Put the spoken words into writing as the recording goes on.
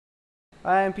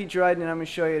Hi, I'm Dryden and I'm going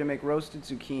to show you how to make roasted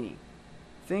zucchini.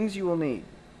 Things you will need: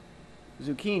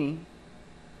 zucchini,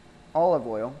 olive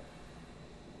oil,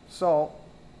 salt,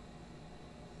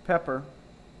 pepper,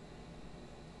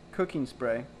 cooking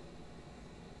spray,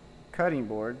 cutting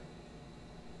board,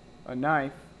 a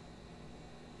knife,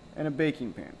 and a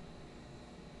baking pan.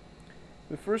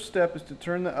 The first step is to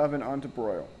turn the oven on to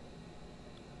broil.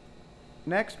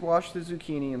 Next, wash the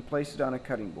zucchini and place it on a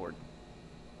cutting board.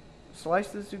 Slice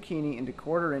the zucchini into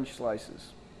 1/4 inch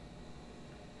slices.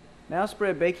 Now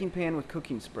spray a baking pan with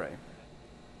cooking spray.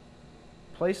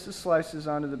 Place the slices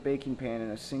onto the baking pan in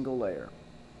a single layer.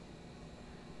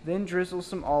 Then drizzle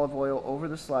some olive oil over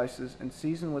the slices and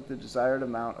season with the desired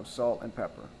amount of salt and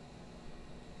pepper.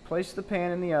 Place the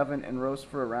pan in the oven and roast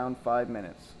for around 5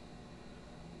 minutes.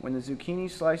 When the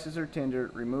zucchini slices are tender,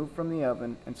 remove from the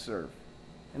oven and serve.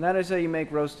 And that is how you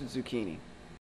make roasted zucchini.